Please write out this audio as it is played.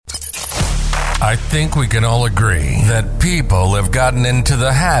I think we can all agree that people have gotten into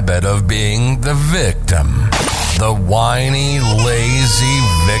the habit of being the victim. The whiny, lazy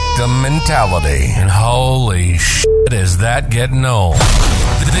victim mentality. And holy shit, is that getting old.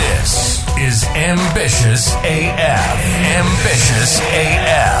 This is Ambitious AF. Ambitious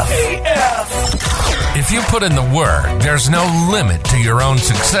AF. If you put in the work, there's no limit to your own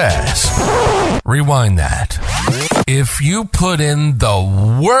success. Rewind that. If you put in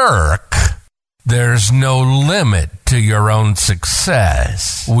the work, there's no limit to your own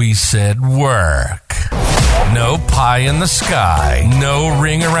success. We said work. No pie in the sky. No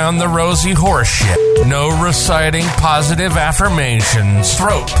ring around the rosy horse shit. No reciting positive affirmations.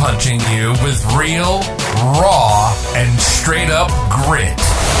 Throat punching you with real, raw, and straight up grit.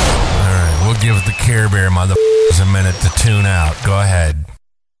 Alright, we'll give the Care Bear motherfuckers a minute to tune out. Go ahead.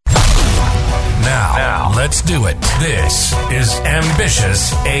 Now, let's do it. This is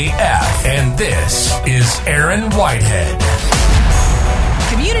Ambitious AF, and this is Aaron Whitehead.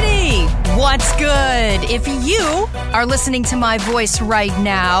 Community, what's good? If you are listening to my voice right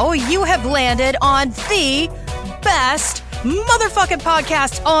now, you have landed on the best motherfucking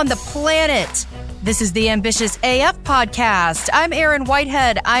podcast on the planet. This is the Ambitious AF podcast. I'm Aaron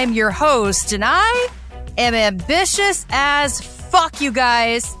Whitehead. I'm your host, and I am ambitious as fuck, you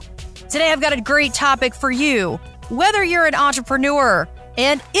guys. Today, I've got a great topic for you. Whether you're an entrepreneur,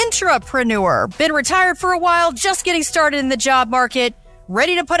 an intrapreneur, been retired for a while, just getting started in the job market,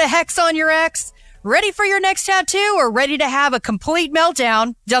 ready to put a hex on your ex, ready for your next tattoo, or ready to have a complete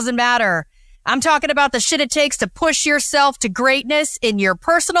meltdown, doesn't matter. I'm talking about the shit it takes to push yourself to greatness in your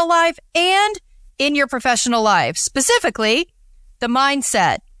personal life and in your professional life, specifically the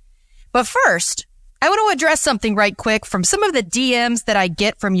mindset. But first, I want to address something right quick from some of the DMs that I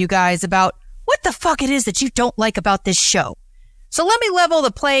get from you guys about what the fuck it is that you don't like about this show. So let me level the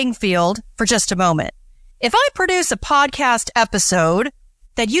playing field for just a moment. If I produce a podcast episode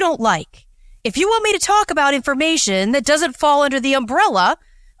that you don't like, if you want me to talk about information that doesn't fall under the umbrella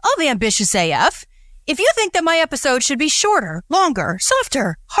of Ambitious AF, if you think that my episode should be shorter, longer,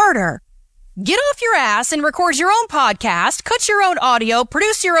 softer, harder, get off your ass and record your own podcast, cut your own audio,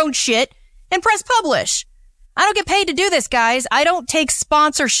 produce your own shit, and press publish. I don't get paid to do this, guys. I don't take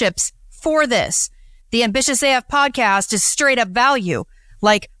sponsorships for this. The Ambitious AF podcast is straight up value,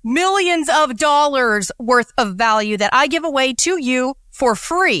 like millions of dollars worth of value that I give away to you for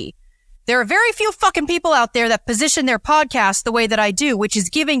free. There are very few fucking people out there that position their podcast the way that I do, which is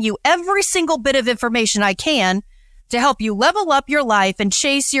giving you every single bit of information I can to help you level up your life and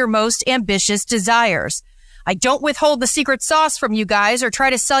chase your most ambitious desires. I don't withhold the secret sauce from you guys or try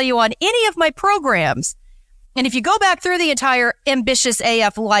to sell you on any of my programs. And if you go back through the entire Ambitious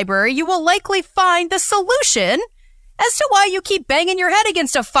AF library, you will likely find the solution as to why you keep banging your head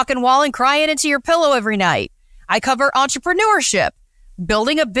against a fucking wall and crying into your pillow every night. I cover entrepreneurship,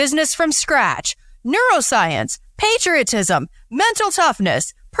 building a business from scratch, neuroscience, patriotism, mental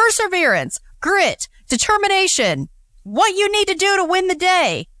toughness, perseverance, grit, determination, what you need to do to win the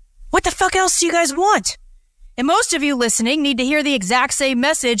day. What the fuck else do you guys want? And most of you listening need to hear the exact same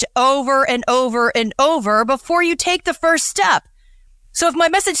message over and over and over before you take the first step. So if my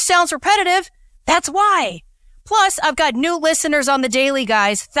message sounds repetitive, that's why. Plus, I've got new listeners on the daily,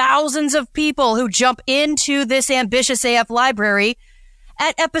 guys. Thousands of people who jump into this Ambitious AF library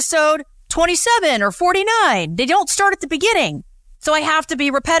at episode 27 or 49. They don't start at the beginning. So I have to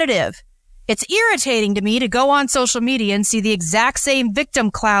be repetitive. It's irritating to me to go on social media and see the exact same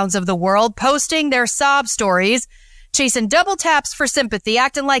victim clowns of the world posting their sob stories, chasing double taps for sympathy,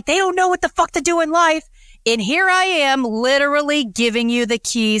 acting like they don't know what the fuck to do in life. And here I am literally giving you the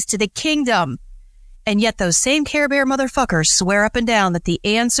keys to the kingdom. And yet those same Care Bear motherfuckers swear up and down that the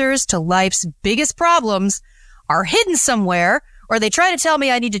answers to life's biggest problems are hidden somewhere, or they try to tell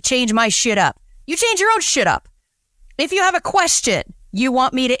me I need to change my shit up. You change your own shit up. If you have a question you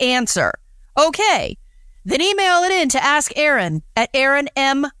want me to answer, okay, then email it in to Ask Aaron at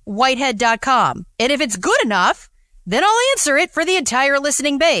aaronmwhitehead.com. And if it's good enough, then I'll answer it for the entire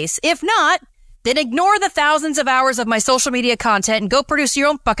listening base. If not, then ignore the thousands of hours of my social media content and go produce your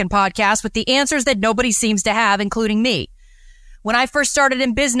own fucking podcast with the answers that nobody seems to have, including me. When I first started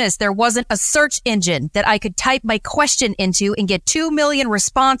in business, there wasn't a search engine that I could type my question into and get 2 million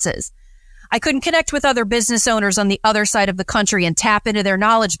responses. I couldn't connect with other business owners on the other side of the country and tap into their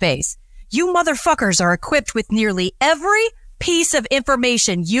knowledge base. You motherfuckers are equipped with nearly every piece of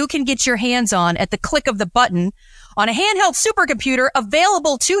information you can get your hands on at the click of the button on a handheld supercomputer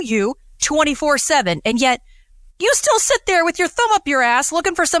available to you 24/7. And yet, you still sit there with your thumb up your ass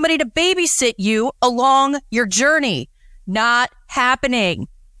looking for somebody to babysit you along your journey. Not happening.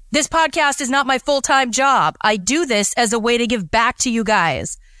 This podcast is not my full-time job. I do this as a way to give back to you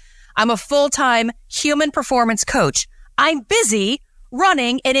guys. I'm a full-time human performance coach. I'm busy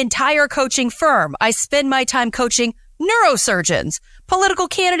running an entire coaching firm. I spend my time coaching neurosurgeons, political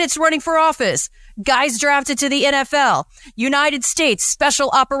candidates running for office, guys drafted to the NFL, United States Special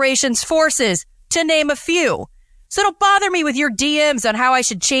Operations Forces, to name a few. So don't bother me with your DMs on how I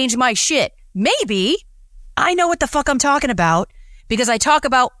should change my shit. Maybe I know what the fuck I'm talking about because I talk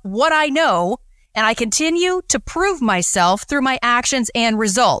about what I know and I continue to prove myself through my actions and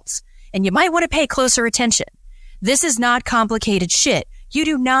results. And you might want to pay closer attention. This is not complicated shit. You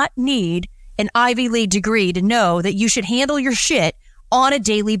do not need an Ivy League degree to know that you should handle your shit on a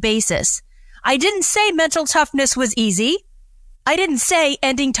daily basis. I didn't say mental toughness was easy. I didn't say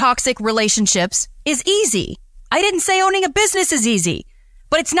ending toxic relationships is easy. I didn't say owning a business is easy,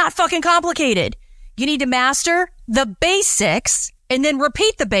 but it's not fucking complicated. You need to master the basics and then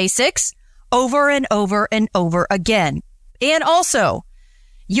repeat the basics over and over and over again. And also,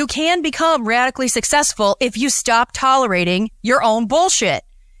 you can become radically successful if you stop tolerating your own bullshit.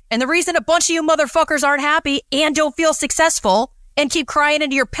 And the reason a bunch of you motherfuckers aren't happy and don't feel successful and keep crying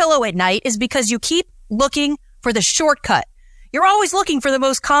into your pillow at night is because you keep looking for the shortcut. You're always looking for the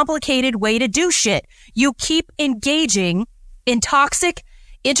most complicated way to do shit. You keep engaging in toxic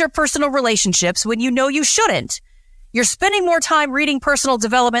interpersonal relationships when you know you shouldn't. You're spending more time reading personal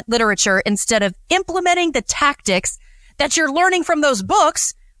development literature instead of implementing the tactics that you're learning from those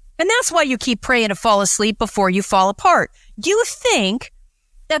books. And that's why you keep praying to fall asleep before you fall apart. You think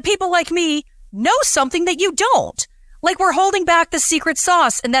that people like me know something that you don't. Like we're holding back the secret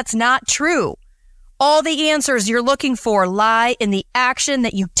sauce, and that's not true. All the answers you're looking for lie in the action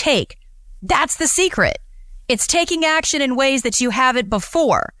that you take. That's the secret. It's taking action in ways that you haven't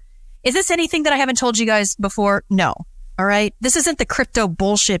before. Is this anything that I haven't told you guys before? No. All right. This isn't the crypto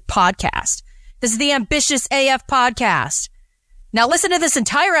bullshit podcast. This is the Ambitious AF podcast. Now listen to this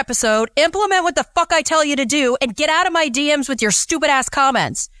entire episode, implement what the fuck I tell you to do, and get out of my DMs with your stupid ass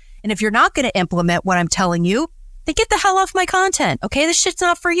comments. And if you're not going to implement what I'm telling you, then get the hell off my content. Okay. This shit's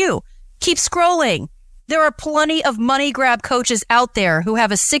not for you. Keep scrolling. There are plenty of money grab coaches out there who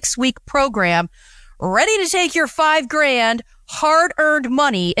have a 6-week program ready to take your $5,000 hard-earned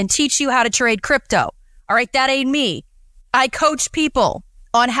money and teach you how to trade crypto. All right, that ain't me. I coach people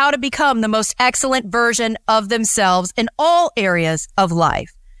on how to become the most excellent version of themselves in all areas of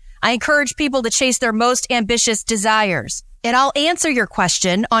life. I encourage people to chase their most ambitious desires. And I'll answer your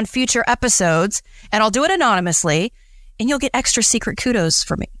question on future episodes, and I'll do it anonymously, and you'll get extra secret kudos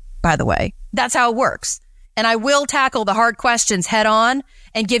from me, by the way. That's how it works. And I will tackle the hard questions head on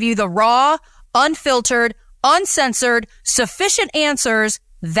and give you the raw, unfiltered, uncensored, sufficient answers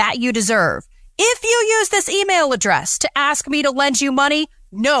that you deserve. If you use this email address to ask me to lend you money,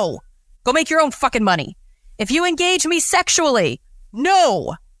 no. Go make your own fucking money. If you engage me sexually,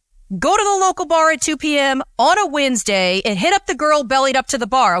 no. Go to the local bar at 2 p.m. on a Wednesday and hit up the girl bellied up to the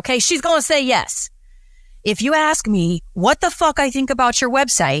bar, okay? She's going to say yes. If you ask me what the fuck I think about your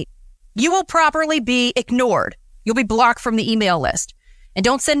website, you will properly be ignored. You'll be blocked from the email list. And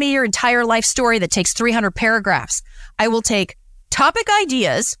don't send me your entire life story that takes 300 paragraphs. I will take topic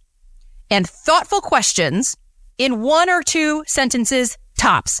ideas and thoughtful questions in 1 or 2 sentences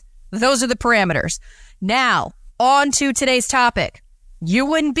tops. Those are the parameters. Now, on to today's topic. You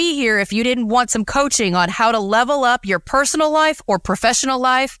wouldn't be here if you didn't want some coaching on how to level up your personal life or professional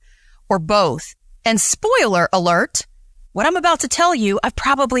life or both. And spoiler alert, what I'm about to tell you, I've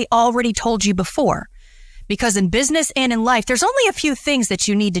probably already told you before. Because in business and in life, there's only a few things that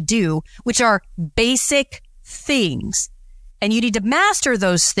you need to do, which are basic things. And you need to master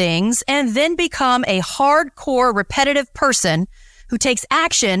those things and then become a hardcore, repetitive person who takes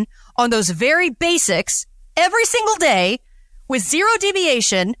action on those very basics every single day with zero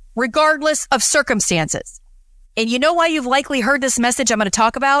deviation, regardless of circumstances. And you know why you've likely heard this message I'm going to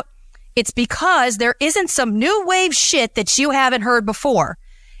talk about? It's because there isn't some new wave shit that you haven't heard before.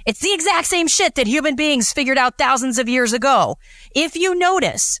 It's the exact same shit that human beings figured out thousands of years ago. If you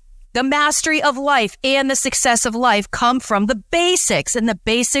notice, the mastery of life and the success of life come from the basics, and the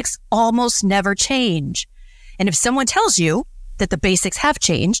basics almost never change. And if someone tells you that the basics have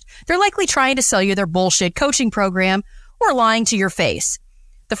changed, they're likely trying to sell you their bullshit coaching program or lying to your face.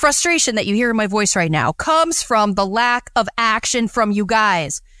 The frustration that you hear in my voice right now comes from the lack of action from you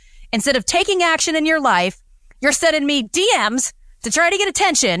guys. Instead of taking action in your life, you're sending me DMs to try to get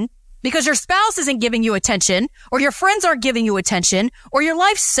attention because your spouse isn't giving you attention, or your friends aren't giving you attention, or your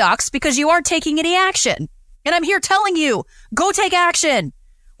life sucks because you aren't taking any action. And I'm here telling you, go take action.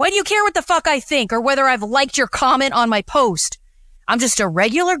 Why do you care what the fuck I think or whether I've liked your comment on my post? I'm just a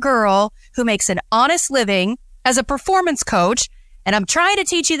regular girl who makes an honest living as a performance coach, and I'm trying to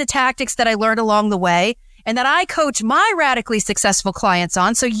teach you the tactics that I learned along the way and that I coach my radically successful clients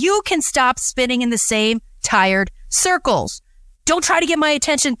on so you can stop spinning in the same tired circles. Don't try to get my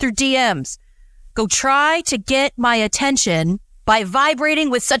attention through DMs. Go try to get my attention by vibrating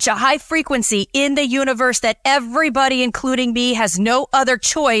with such a high frequency in the universe that everybody, including me, has no other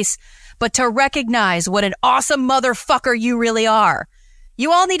choice but to recognize what an awesome motherfucker you really are.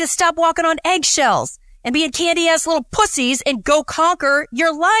 You all need to stop walking on eggshells and being candy-ass little pussies and go conquer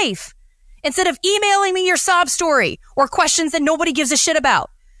your life. Instead of emailing me your sob story or questions that nobody gives a shit about.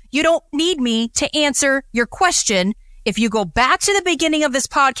 You don't need me to answer your question if you go back to the beginning of this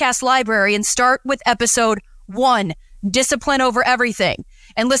podcast library and start with episode 1, Discipline Over Everything,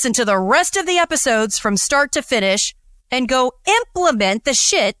 and listen to the rest of the episodes from start to finish and go implement the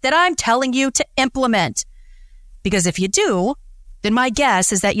shit that I'm telling you to implement. Because if you do, then my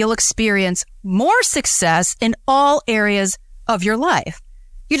guess is that you'll experience more success in all areas of your life.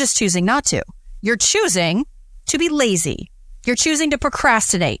 You're just choosing not to. You're choosing to be lazy. You're choosing to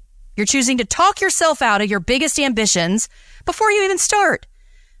procrastinate. You're choosing to talk yourself out of your biggest ambitions before you even start.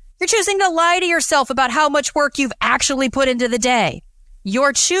 You're choosing to lie to yourself about how much work you've actually put into the day.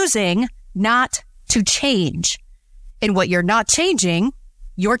 You're choosing not to change. And what you're not changing,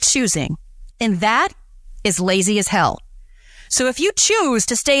 you're choosing. And that is lazy as hell. So if you choose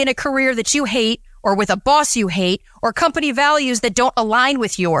to stay in a career that you hate, or with a boss you hate, or company values that don't align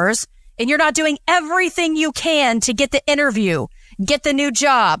with yours, and you're not doing everything you can to get the interview, get the new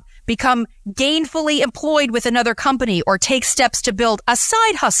job, become gainfully employed with another company, or take steps to build a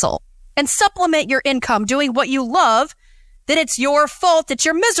side hustle and supplement your income doing what you love, then it's your fault that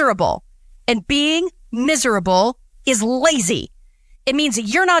you're miserable. And being miserable is lazy. It means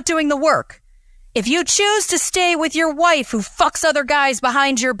you're not doing the work. If you choose to stay with your wife who fucks other guys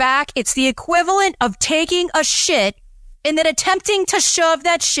behind your back, it's the equivalent of taking a shit and then attempting to shove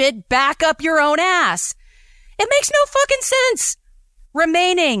that shit back up your own ass. It makes no fucking sense.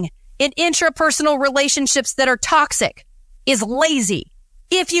 Remaining in intrapersonal relationships that are toxic is lazy.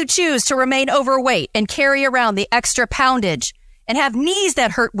 If you choose to remain overweight and carry around the extra poundage and have knees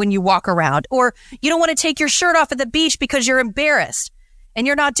that hurt when you walk around, or you don't want to take your shirt off at the beach because you're embarrassed, and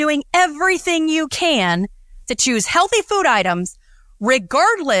you're not doing everything you can to choose healthy food items,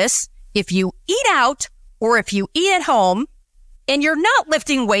 regardless if you eat out or if you eat at home, and you're not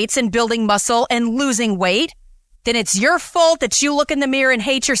lifting weights and building muscle and losing weight, then it's your fault that you look in the mirror and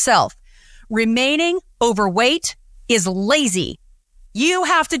hate yourself. Remaining overweight is lazy. You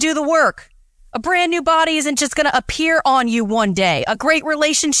have to do the work. A brand new body isn't just going to appear on you one day. A great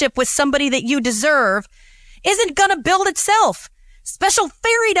relationship with somebody that you deserve isn't going to build itself. Special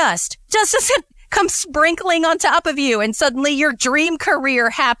fairy dust just doesn't come sprinkling on top of you and suddenly your dream career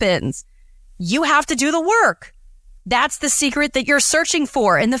happens. You have to do the work. That's the secret that you're searching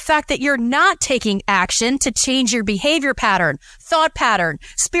for, and the fact that you're not taking action to change your behavior pattern, thought pattern,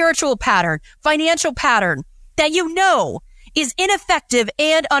 spiritual pattern, financial pattern that you know is ineffective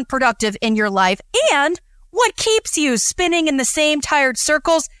and unproductive in your life, and what keeps you spinning in the same tired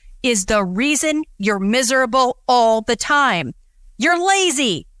circles is the reason you're miserable all the time. You're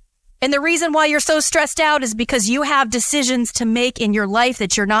lazy. And the reason why you're so stressed out is because you have decisions to make in your life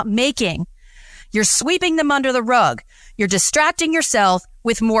that you're not making. You're sweeping them under the rug. You're distracting yourself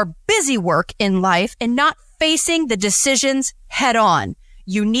with more busy work in life and not facing the decisions head on.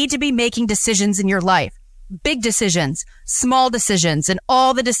 You need to be making decisions in your life. Big decisions, small decisions, and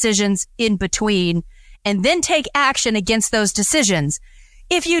all the decisions in between. And then take action against those decisions.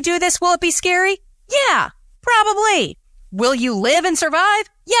 If you do this, will it be scary? Yeah, probably. Will you live and survive?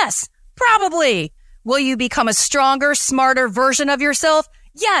 Yes, probably. Will you become a stronger, smarter version of yourself?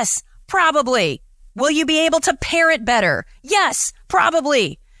 Yes, probably. Will you be able to parent better? Yes,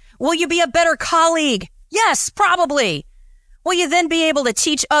 probably. Will you be a better colleague? Yes, probably. Will you then be able to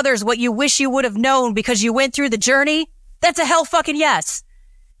teach others what you wish you would have known because you went through the journey? That's a hell fucking yes.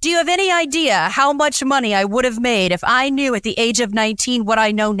 Do you have any idea how much money I would have made if I knew at the age of 19 what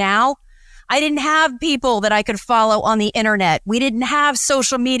I know now? I didn't have people that I could follow on the internet. We didn't have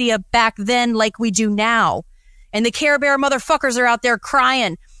social media back then like we do now. And the Care Bear motherfuckers are out there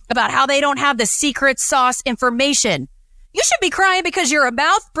crying about how they don't have the secret sauce information. You should be crying because you're a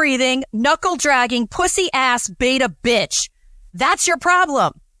mouth-breathing, knuckle-dragging, pussy-ass beta bitch. That's your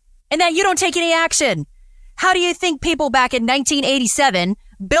problem. And that you don't take any action. How do you think people back in 1987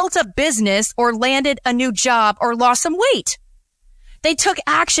 built a business or landed a new job or lost some weight? They took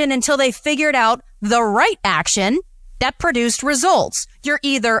action until they figured out the right action that produced results. You're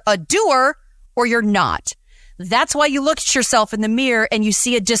either a doer or you're not. That's why you look at yourself in the mirror and you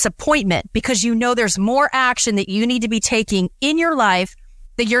see a disappointment, because you know there's more action that you need to be taking in your life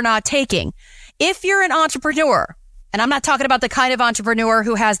that you're not taking. If you're an entrepreneur, and I'm not talking about the kind of entrepreneur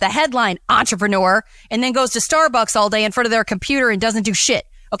who has the headline entrepreneur and then goes to Starbucks all day in front of their computer and doesn't do shit.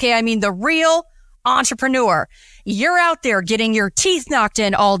 Okay, I mean the real entrepreneur. You're out there getting your teeth knocked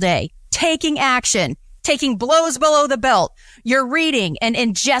in all day, taking action, taking blows below the belt. You're reading and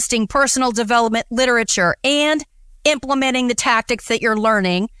ingesting personal development literature and implementing the tactics that you're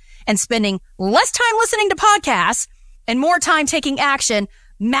learning and spending less time listening to podcasts and more time taking action.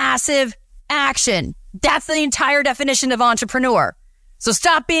 Massive action. That's the entire definition of entrepreneur. So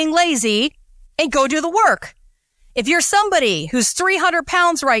stop being lazy and go do the work. If you're somebody who's 300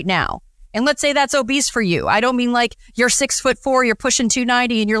 pounds right now, and let's say that's obese for you. I don't mean like you're 6'4", you're pushing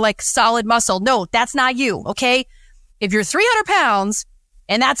 290 and you're like solid muscle. No, that's not you. Okay. If you're 300 pounds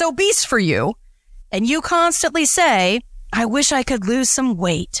and that's obese for you, and you constantly say, I wish I could lose some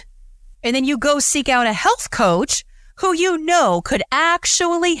weight. And then you go seek out a health coach who you know could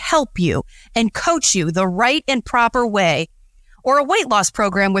actually help you and coach you the right and proper way, or a weight loss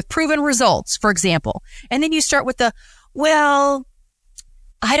program with proven results, for example. And then you start with well,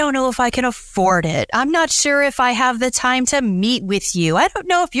 I don't know if I can afford it. I'm not sure if I have the time to meet with you. I don't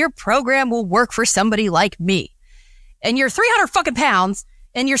know if your program will work for somebody like me. And you're 300 fucking pounds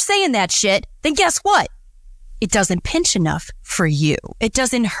and you're saying that shit, then guess what? It doesn't pinch enough for you. It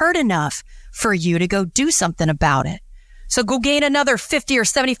doesn't hurt enough for you to go do something about it. So go gain another 50 or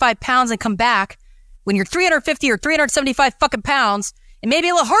 75 pounds and come back when you're 350 or 375 fucking pounds, and maybe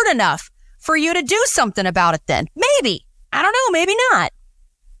it'll hurt enough for you to do something about it then. Maybe. I don't know. Maybe not.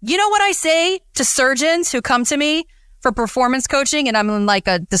 You know what I say to surgeons who come to me for performance coaching, and I'm in like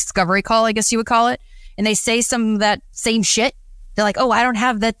a discovery call, I guess you would call it, and they say some of that same shit? They're like, oh, I don't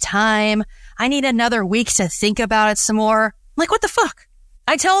have the time. I need another week to think about it some more. I'm like, what the fuck?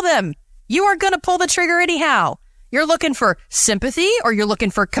 I tell them, you are going to pull the trigger anyhow. You're looking for sympathy, or you're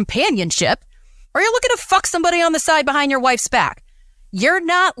looking for companionship, or you're looking to fuck somebody on the side behind your wife's back. You're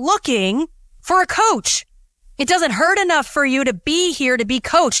not looking for a coach. It doesn't hurt enough for you to be here to be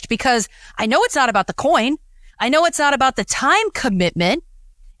coached, because I know it's not about the coin. I know it's not about the time commitment,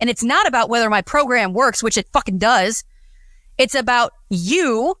 and it's not about whether my program works, which it fucking does. It's about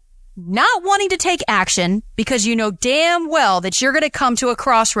you not wanting to take action because you know damn well that you're going to come to a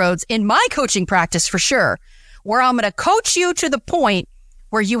crossroads in my coaching practice for sure, where I'm going to coach you to the point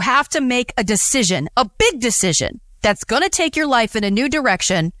where you have to make a decision, a big decision that's going to take your life in a new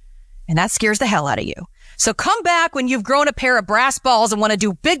direction, and that scares the hell out of you. So come back when you've grown a pair of brass balls and want to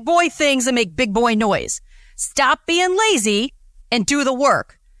do big boy things and make big boy noise. Stop being lazy and do the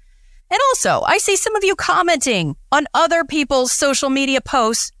work. And also, I see some of you commenting on other people's social media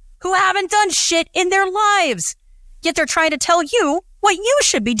posts who haven't done shit in their lives, yet they're trying to tell you what you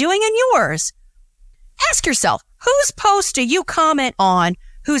should be doing in yours. Ask yourself, whose post do you comment on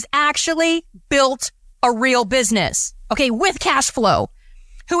who's actually built a real business, okay, with cash flow?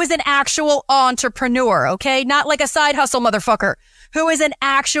 Who is an actual entrepreneur, okay? Not like a side hustle motherfucker. Who is an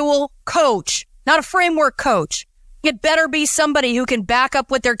actual coach, not a framework coach. It better be somebody who can back up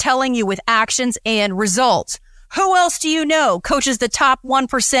what they're telling you with actions and results. Who else do you know coaches the top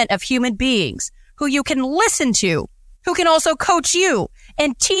 1% of human beings who you can listen to, who can also coach you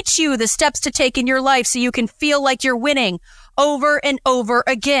and teach you the steps to take in your life so you can feel like you're winning over and over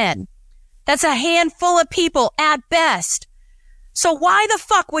again? That's a handful of people at best. So why the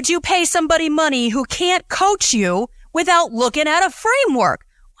fuck would you pay somebody money who can't coach you without looking at a framework?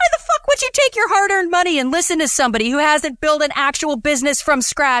 Why the fuck would you take your hard-earned money and listen to somebody who hasn't built an actual business from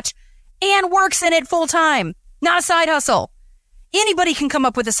scratch and works in it full time? Not a side hustle. Anybody can come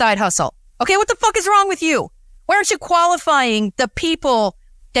up with a side hustle. Okay, what the fuck is wrong with you? Why aren't you qualifying the people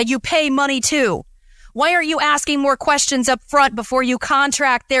that you pay money to? Why aren't you asking more questions up front before you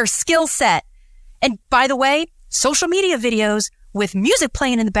contract their skill set? And by the way, social media videos with music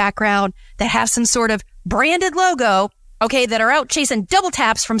playing in the background that have some sort of branded logo, okay, that are out chasing double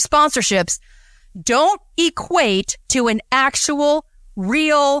taps from sponsorships, don't equate to an actual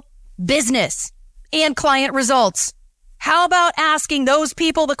real business and client results. How about asking those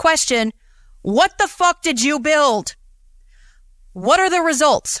people the question, what the fuck did you build? What are the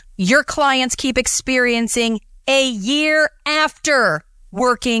results your clients keep experiencing a year after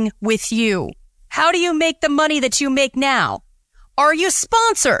working with you? How do you make the money that you make now? Are you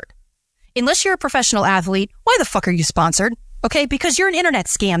sponsored? Unless you're a professional athlete, why the fuck are you sponsored? Okay, because you're an internet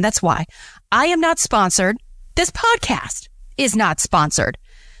scam, that's why. I am not sponsored. This podcast is not sponsored.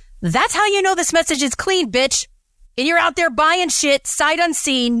 That's how you know this message is clean, bitch. And you're out there buying shit, sight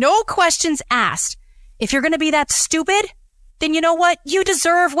unseen, no questions asked. If you're going to be that stupid, then you know what? You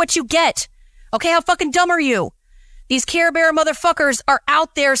deserve what you get. Okay, how fucking dumb are you? These Care Bear motherfuckers are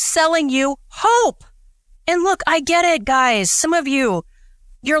out there selling you hope. And look, I get it, guys. Some of you,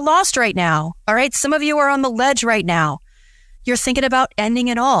 you're lost right now. All right. Some of you are on the ledge right now. You're thinking about ending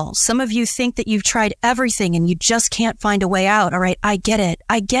it all. Some of you think that you've tried everything and you just can't find a way out. All right. I get it.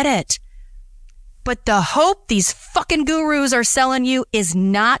 I get it. But the hope these fucking gurus are selling you is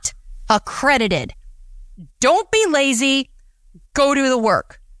not accredited. Don't be lazy. Go do the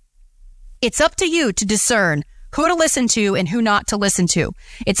work. It's up to you to discern who to listen to and who not to listen to.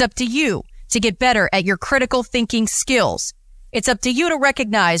 It's up to you to get better at your critical thinking skills. It's up to you to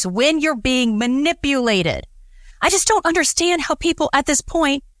recognize when you're being manipulated. I just don't understand how people at this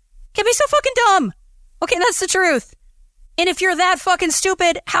point can be so fucking dumb. Okay, that's the truth. And if you're that fucking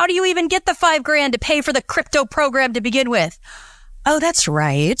stupid, how do you even get the $5,000 to pay for the crypto program to begin with? Oh, that's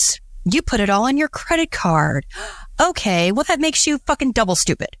right. You put it all on your credit card. Okay, well, that makes you fucking double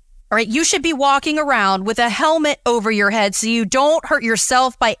stupid. All right, you should be walking around with a helmet over your head so you don't hurt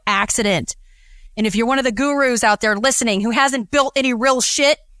yourself by accident. And if you're one of the gurus out there listening who hasn't built any real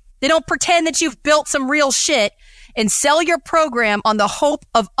shit, then don't pretend that you've built some real shit and sell your program on the hope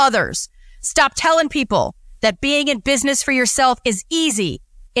of others. Stop telling people that being in business for yourself is easy.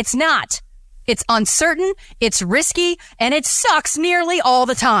 It's not. It's uncertain, it's risky, and it sucks nearly all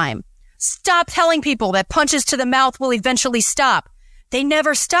the time. Stop telling people that punches to the mouth will eventually stop. They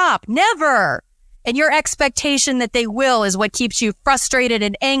never stop. Never. And your expectation that they will is what keeps you frustrated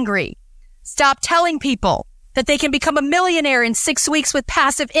and angry. Stop telling people that they can become a millionaire in 6 weeks with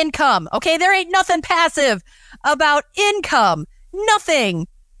passive income. Okay, there ain't nothing passive about income. Nothing.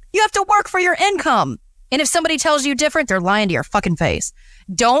 You have to work for your income. And if somebody tells you different, they're lying to your fucking face.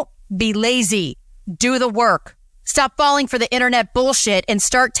 Don't be lazy. Do the work. Stop falling for the internet bullshit and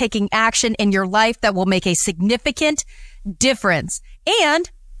start taking action in your life that will make a significant difference. And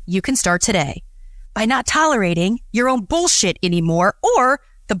you can start today by not tolerating your own bullshit anymore or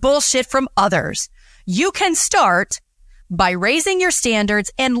the bullshit from others. You can start by raising your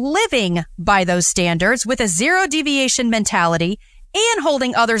standards and living by those standards with a zero deviation mentality and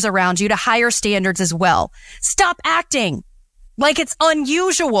holding others around you to higher standards as well. Stop acting like it's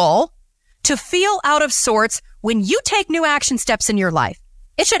unusual to feel out of sorts when you take new action steps in your life.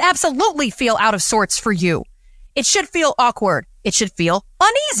 It should absolutely feel out of sorts for you. It should feel awkward. It should feel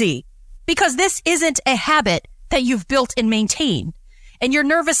uneasy because this isn't a habit that you've built and maintained. And your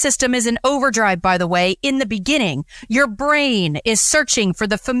nervous system is in overdrive, by the way, in the beginning. Your brain is searching for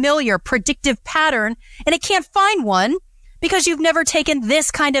the familiar predictive pattern and it can't find one because you've never taken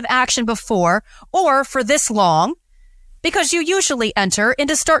this kind of action before or for this long because you usually enter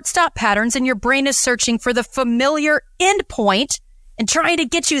into start-stop patterns and your brain is searching for the familiar endpoint and trying to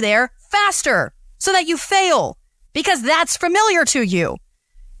get you there faster so that you fail because that's familiar to you.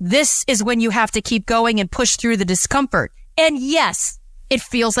 This is when you have to keep going and push through the discomfort. And yes, it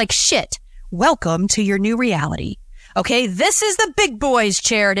feels like shit. Welcome to your new reality. Okay, this is the big boy's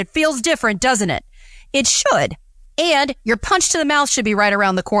chair and it feels different, doesn't it? It should. And your punch to the mouth should be right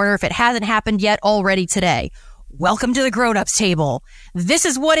around the corner if it hasn't happened yet already today. Welcome to the grown-ups table. This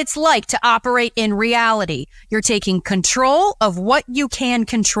is what it's like to operate in reality. You're taking control of what you can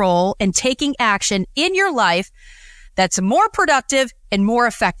control and taking action in your life that's more productive and more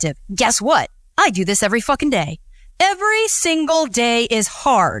effective. Guess what? I do this every fucking day. Every single day is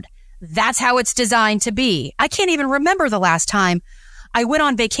hard. That's how it's designed to be. I can't even remember the last time I went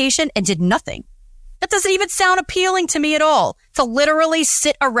on vacation and did nothing. That doesn't even sound appealing to me at all. To literally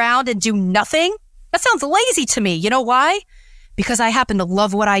sit around and do nothing? That sounds lazy to me. You know why? Because I happen to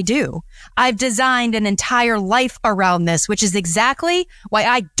love what I do. I've designed an entire life around this, which is exactly why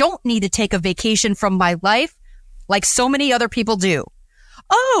I don't need to take a vacation from my life like so many other people do.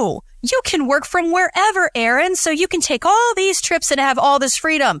 Oh, you can work from wherever, Aaron, so you can take all these trips and have all this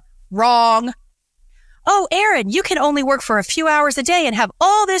freedom. Wrong. Oh, Aaron, you can only work for a few hours a day and have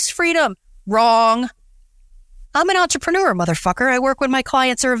all this freedom. Wrong. I'm an entrepreneur, motherfucker. I work when my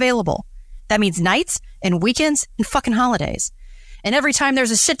clients are available. That means nights and weekends and fucking holidays. And every time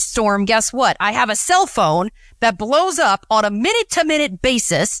there's a shitstorm, guess what? I have a cell phone that blows up on a minute-to-minute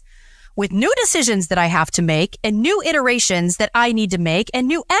basis with new decisions that I have to make and new iterations that I need to make and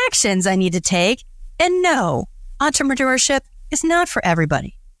new actions I need to take. And no, entrepreneurship is not for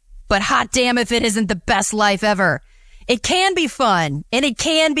everybody. But hot damn if it isn't the best life ever. It can be fun and it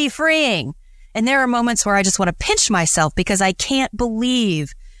can be freeing. And there are moments where I just want to pinch myself because I can't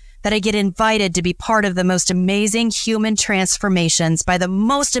believe that I get invited to be part of the most amazing human transformations by the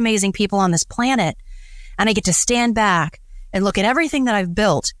most amazing people on this planet. And I get to stand back and look at everything that I've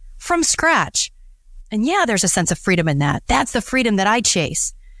built from scratch And yeah, there's a sense of freedom in that. That's the freedom that I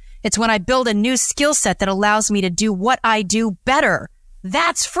chase. It's when I build a new skill set that allows me to do what I do better.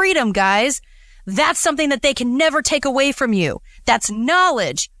 That's freedom, guys. That's something that they can never take away from you. That's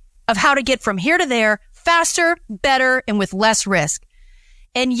knowledge of how to get from here to there faster, better, and with less risk.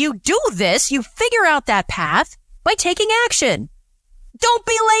 And you do this, you figure out that path by taking action. Don't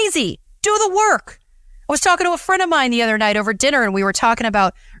be lazy. Do the work. I was talking to a friend of mine the other night over dinner, and we were talking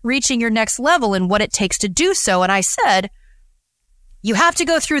about reaching your next level and what it takes to do so. And I said, you have to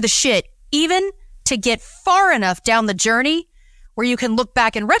go through the shit even to get far enough down the journey where you can look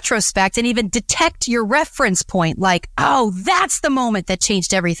back in retrospect and even detect your reference point. Like, oh, that's the moment that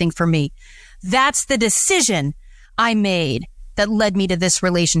changed everything for me. That's the decision I made that led me to this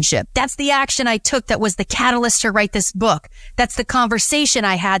relationship. That's the action I took that was the catalyst to write this book. That's the conversation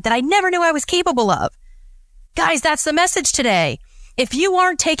I had that I never knew I was capable of. Guys, that's the message today. If you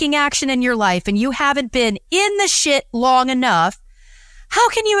aren't taking action in your life and you haven't been in the shit long enough, how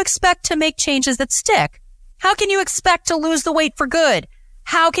can you expect to make changes that stick? How can you expect to lose the weight for good?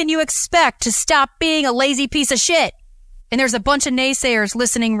 How can you expect to stop being a lazy piece of shit? And there's a bunch of naysayers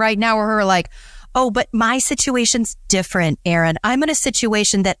listening right now who are like, oh, but my situation's different, Aaron. I'm in a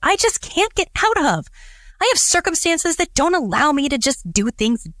situation that I just can't get out of. I have circumstances that don't allow me to just do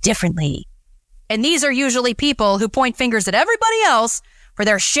things differently. And these are usually people who point fingers at everybody else for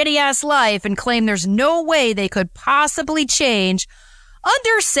their shitty ass life and claim there's no way they could possibly change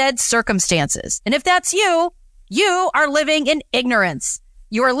under said circumstances. And if that's you, you are living in ignorance.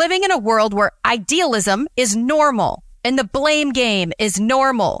 You are living in a world where idealism is normal and the blame game is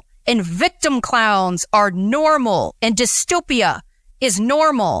normal and victim clowns are normal and dystopia is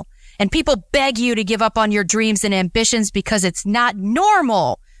normal. And people beg you to give up on your dreams and ambitions because it's not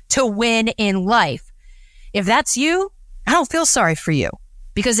normal to win in life. If that's you, I don't feel sorry for you,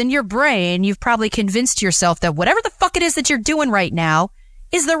 because in your brain, you've probably convinced yourself that whatever the fuck it is that you're doing right now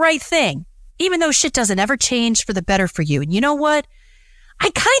is the right thing, even though shit doesn't ever change for the better for you. And you know what? I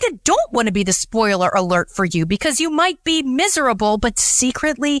kind of don't want to be the spoiler alert for you, because you might be miserable, but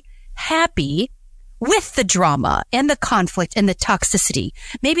secretly happy with the drama and the conflict and the toxicity.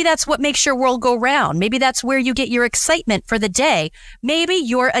 Maybe that's what makes your world go round. Maybe that's where you get your excitement for the day. Maybe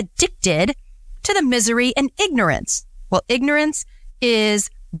you're addicted to the misery and ignorance. Well, ignorance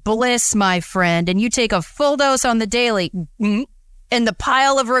is bliss, my friend, and you take a full dose on the daily, and the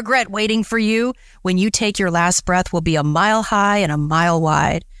pile of regret waiting for you when you take your last breath will be a mile high and a mile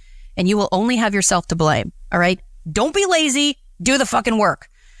wide, and you will only have yourself to blame. All right? Don't be lazy. Do the fucking work.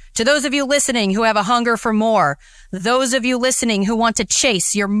 To those of you listening who have a hunger for more, those of you listening who want to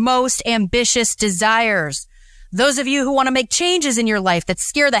chase your most ambitious desires, those of you who want to make changes in your life that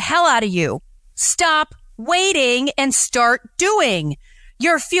scare the hell out of you, stop waiting and start doing.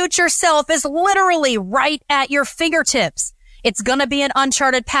 Your future self is literally right at your fingertips. It's going to be an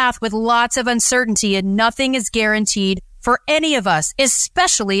uncharted path with lots of uncertainty, and nothing is guaranteed for any of us,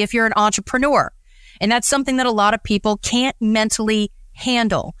 especially if you're an entrepreneur. And that's something that a lot of people can't mentally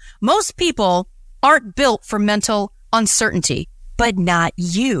handle. Most people aren't built for mental uncertainty, but not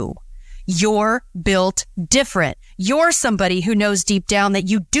you. You're built different. You're somebody who knows deep down that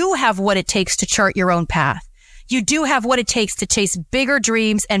you do have what it takes to chart your own path. You do have what it takes to chase bigger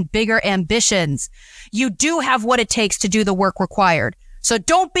dreams and bigger ambitions. You do have what it takes to do the work required. So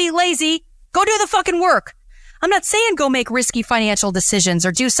don't be lazy. Go do the fucking work. I'm not saying go make risky financial decisions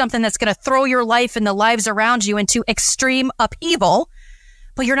or do something that's going to throw your life and the lives around you into extreme upheaval,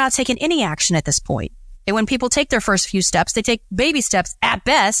 but you're not taking any action at this point. And when people take their first few steps, they take baby steps at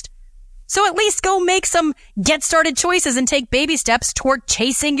best. So at least go make some get started choices and take baby steps toward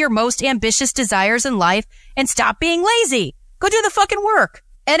chasing your most ambitious desires in life and stop being lazy. Go do the fucking work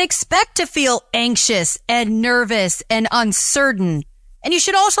and expect to feel anxious and nervous and uncertain. And you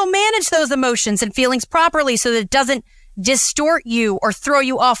should also manage those emotions and feelings properly so that it doesn't distort you or throw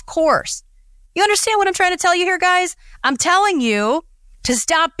you off course. You understand what I'm trying to tell you here, guys? I'm telling you to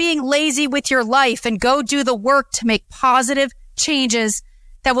stop being lazy with your life and go do the work to make positive changes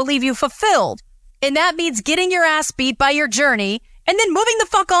that will leave you fulfilled. And that means getting your ass beat by your journey and then moving the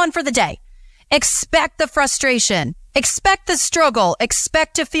fuck on for the day. Expect the frustration. Expect the struggle.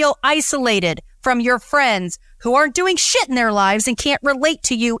 Expect to feel isolated from your friends who aren't doing shit in their lives and can't relate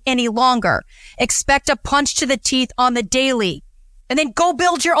to you any longer. Expect a punch to the teeth on the daily. And then go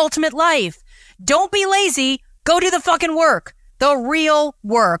build your ultimate life. Don't be lazy. Go do the fucking work. The real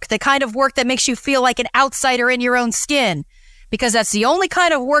work. The kind of work that makes you feel like an outsider in your own skin. Because that's the only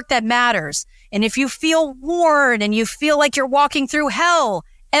kind of work that matters. And if you feel worn and you feel like you're walking through hell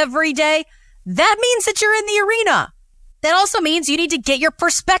every day, that means that you're in the arena. That also means you need to get your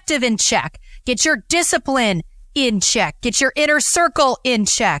perspective in check. Get your discipline in check. Get your inner circle in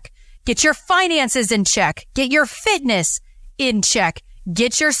check. Get your finances in check. Get your fitness in check.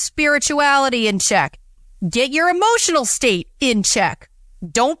 Get your spirituality in check. Get your emotional state in check.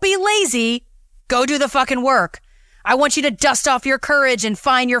 Don't be lazy. Go do the fucking work. I want you to dust off your courage and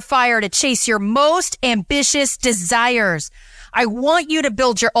find your fire to chase your most ambitious desires. I want you to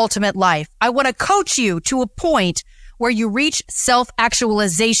build your ultimate life. I want to coach you to a point where you reach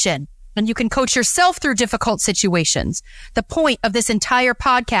self-actualization and you can coach yourself through difficult situations. The point of this entire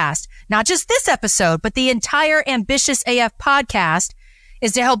podcast, not just this episode, but the entire Ambitious AF podcast,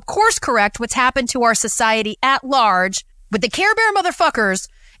 is to help course correct what's happened to our society at large, with the Care Bear motherfuckers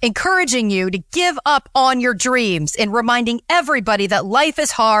encouraging you to give up on your dreams and reminding everybody that life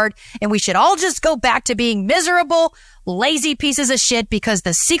is hard and we should all just go back to being miserable, lazy pieces of shit because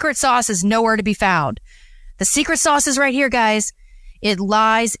the secret sauce is nowhere to be found. The secret sauce is right here, guys. It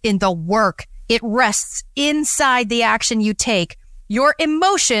lies in the work. It rests inside the action you take. Your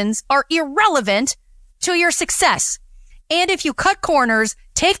emotions are irrelevant to your success. And if you cut corners,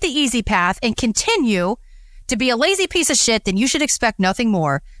 take the easy path, and continue to be a lazy piece of shit, then you should expect nothing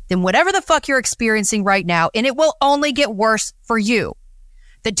more than whatever the fuck you're experiencing right now, and it will only get worse for you.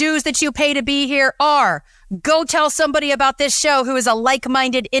 The dues that you pay to be here are: go tell somebody about this show who is a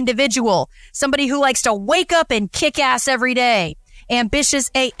like-minded individual, somebody who likes to wake up and kick ass every day. Ambitious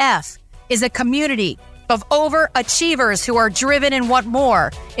AF is a community of overachievers who are driven and want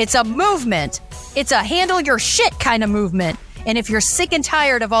more. It's a movement. It's a handle your shit kind of movement. And if you're sick and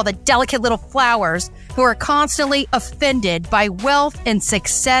tired of all the delicate little flowers who are constantly offended by wealth and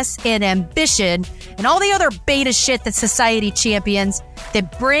success and ambition and all the other beta shit that society champions, then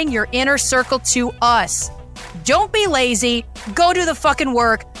bring your inner circle to us. Don't be lazy. Go do the fucking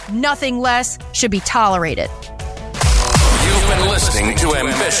work. Nothing less should be tolerated. You've been listening to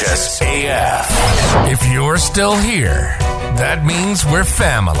Ambitious AF. If you're still here, that means we're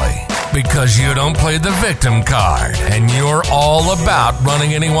family. Because you don't play the victim card, and you're all about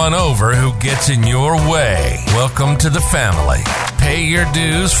running anyone over who gets in your way. Welcome to the family. Pay your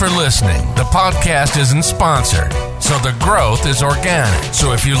dues for listening. The podcast isn't sponsored, so the growth is organic.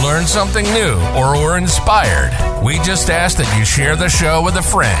 So if you learn something new or were inspired, we just ask that you share the show with a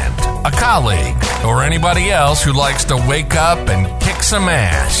friend, a colleague, or anybody else who likes to wake up and kick some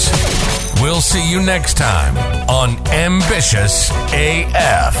ass. We'll see you next time on Ambitious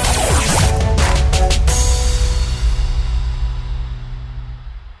AF.